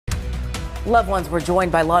Loved ones were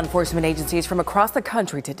joined by law enforcement agencies from across the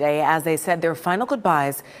country today as they said their final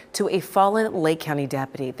goodbyes to a fallen Lake County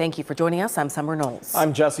deputy. Thank you for joining us. I'm Summer Knowles.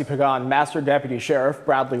 I'm Jesse Pagan. Master Deputy Sheriff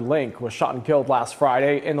Bradley Link was shot and killed last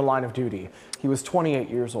Friday in the line of duty. He was 28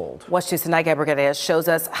 years old. WESH 2's Sanaya Brigadier shows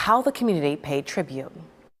us how the community paid tribute.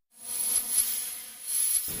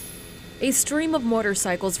 A stream of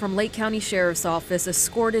motorcycles from Lake County Sheriff's Office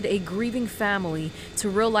escorted a grieving family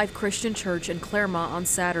to Real Life Christian Church in Claremont on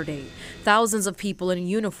Saturday. Thousands of people in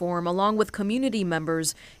uniform, along with community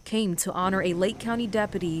members, came to honor a Lake County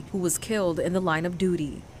deputy who was killed in the line of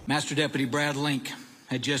duty. Master Deputy Brad Link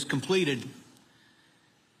had just completed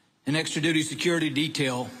an extra duty security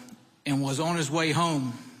detail and was on his way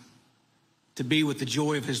home to be with the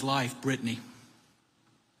joy of his life, Brittany.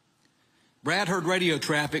 Brad heard radio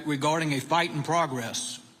traffic regarding a fight in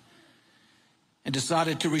progress and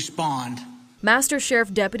decided to respond. Master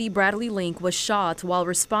Sheriff Deputy Bradley Link was shot while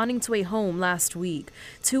responding to a home last week.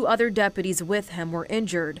 2 other deputies with him were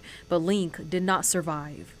injured, but Link did not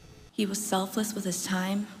survive. He was selfless with his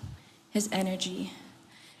time, his energy,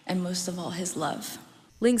 and most of all, his love.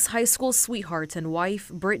 Link's high school sweetheart and wife,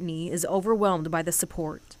 Brittany, is overwhelmed by the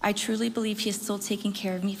support. I truly believe he is still taking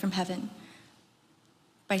care of me from heaven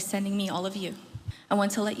by sending me all of you. I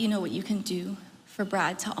want to let you know what you can do for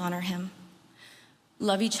Brad to honor him.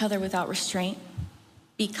 Love each other without restraint,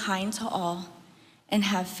 be kind to all, and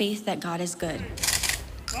have faith that God is good.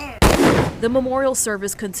 The memorial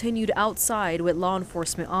service continued outside with law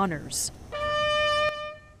enforcement honors.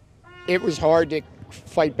 It was hard to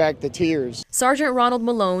fight back the tears. Sergeant Ronald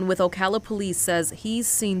Malone with Ocala Police says he's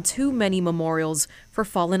seen too many memorials for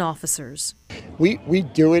fallen officers. We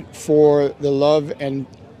do it for the love and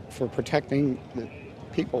for protecting the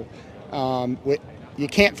people. You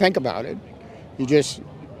can't think about it.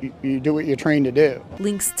 You do what you're trained to do.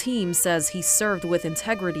 Link's team says he served with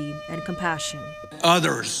integrity and compassion.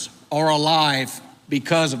 Others are alive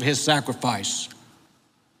because of his sacrifice.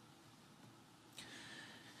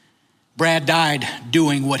 Brad died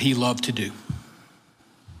doing what he loved to do.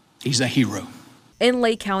 He's a hero. In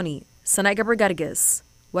Lake County, Sanaya Brigadier,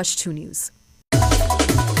 WESH 2 News.